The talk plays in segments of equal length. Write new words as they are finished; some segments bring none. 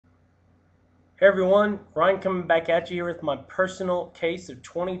Hey everyone, Ryan coming back at you here with my personal case of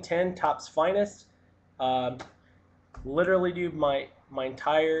 2010 Topps Finest. Uh, Literally, dude, my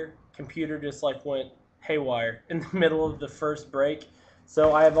entire computer just like went haywire in the middle of the first break.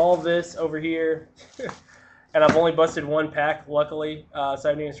 So I have all this over here, and I've only busted one pack, luckily. So I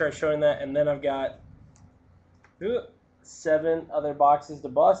haven't even started showing that. And then I've got 7 other boxes to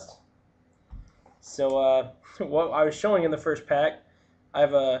bust. So what I was showing in the first pack, I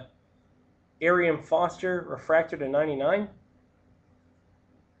have a Arium Foster refractor to 99.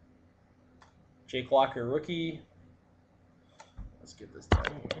 Jake Locker rookie. Let's get this done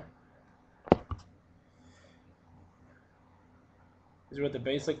here. This is what the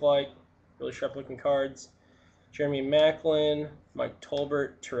base look like. Really sharp looking cards. Jeremy Maclin, Mike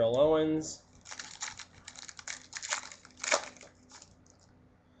Tolbert, Terrell Owens.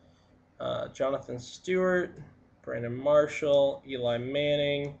 Jonathan Stewart, Brandon Marshall, Eli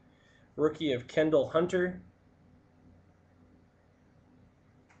Manning, rookie of Kendall Hunter.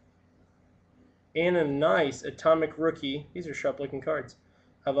 And a nice atomic rookie, these are sharp looking cards,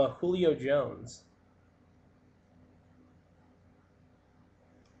 of a Julio Jones.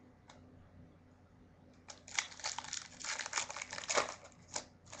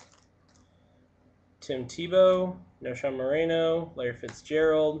 Tim Tebow, Noshawn Moreno, Larry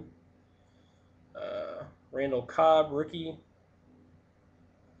Fitzgerald, Randall Cobb, rookie.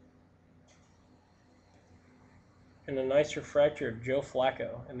 And a nice refractor of Joe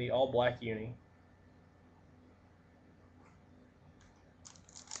Flacco in the all-black uni.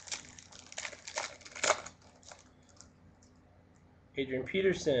 Adrian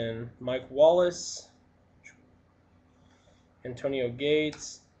Peterson, Mike Wallace, Antonio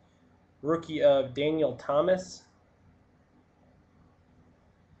Gates, rookie of Daniel Thomas,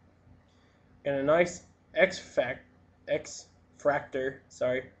 and a nice X-Fractor,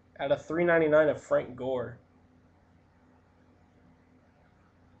 out of 399 of Frank Gore.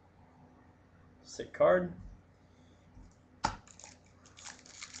 Sick card.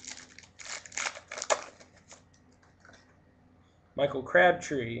 Michael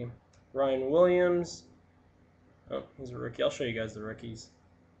Crabtree, Ryan Williams. Oh, he's a rookie. I'll show you guys the rookies.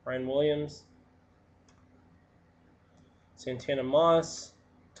 Ryan Williams, Santana Moss,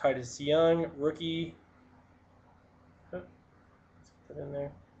 Titus Young, rookie. Oh, let's put that in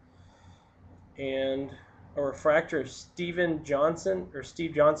there. And a refractor of Steve Johnson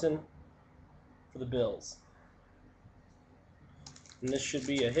for the Bills. And this should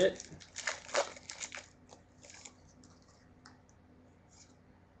be a hit.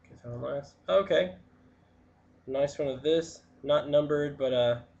 Okay. Nice one of this. Not numbered, but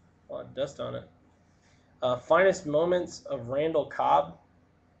a lot of dust on it. Finest moments of Randall Cobb.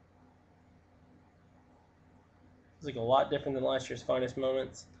 It's like a lot different than last year's finest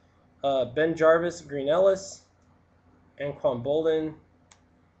moments. Ben Jarvis, Green Ellis, Anquan Bolden,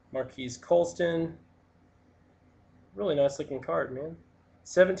 Marquise Colston. Really nice looking card, man.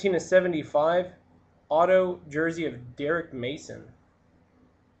 17/75, auto jersey of Derek Mason.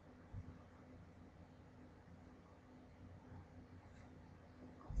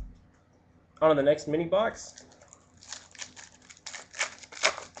 On to the next mini box.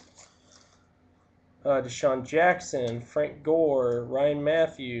 Deshaun Jackson, Frank Gore, Ryan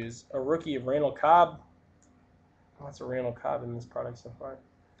Matthews, a rookie of Randall Cobb. Lots of Randall Cobb in this product so far.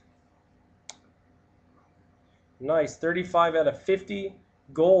 Nice, 35/50,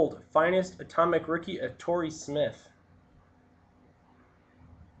 gold, finest atomic rookie of Torrey Smith.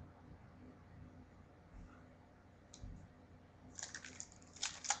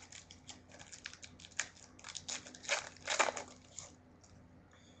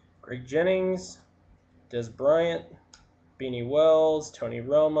 Greg Jennings, Des Bryant, Beanie Wells, Tony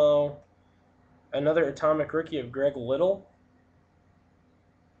Romo, another atomic rookie of Greg Little.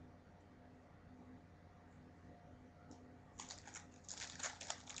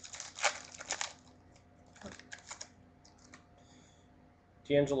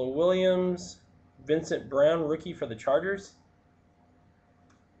 D'Angelo Williams, Vincent Brown, rookie for the Chargers.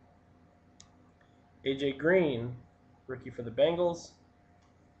 AJ Green, rookie for the Bengals.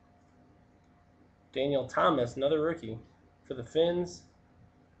 Daniel Thomas, another rookie for the Finns.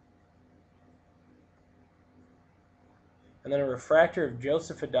 And then a refractor of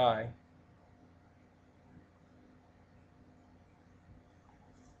Joseph Adai.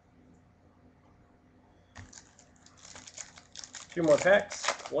 Two more packs,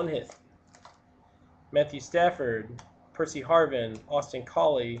 one hit. Matthew Stafford, Percy Harvin, Austin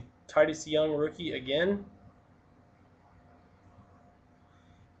Collie, Titus Young, rookie again.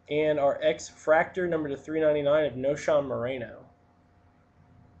 And our X-Fractor number to 399 of Noshawn Moreno.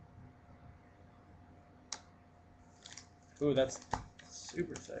 Ooh, that's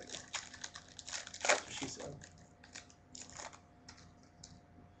super thick. That's what she said.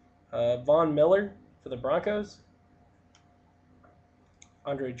 Von Miller for the Broncos.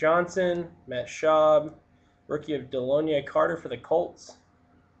 Andre Johnson, Matt Schaub, rookie of Delonia Carter for the Colts.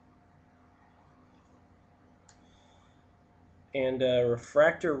 And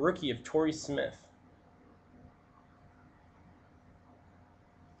refractor rookie of Torrey Smith.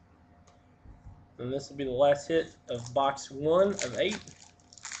 And this will be the last hit of box 1 of 8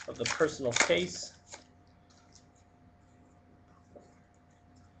 of the personal case.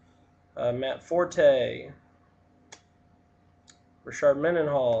 Matt Forte, Rashard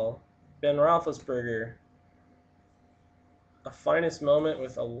Mendenhall, Ben Roethlisberger. A finest moment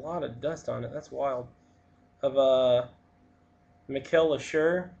with a lot of dust on it. That's wild. Of Mikel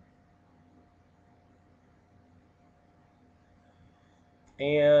LeSure.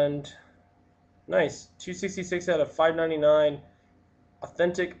 And nice. 266 out of 599.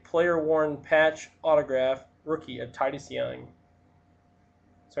 Authentic player-worn patch autograph rookie of Titus Young.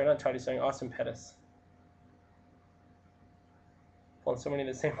 Sorry, not Titus Young, Austin Pettis. Pulling so many of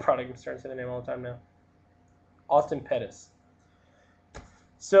the same product, I'm starting to say the name all the time now. Austin Pettis.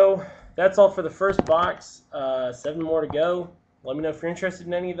 So that's all for the first box. 7 more to go. Let me know if you're interested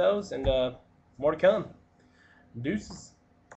in any of those, and more to come. Deuces.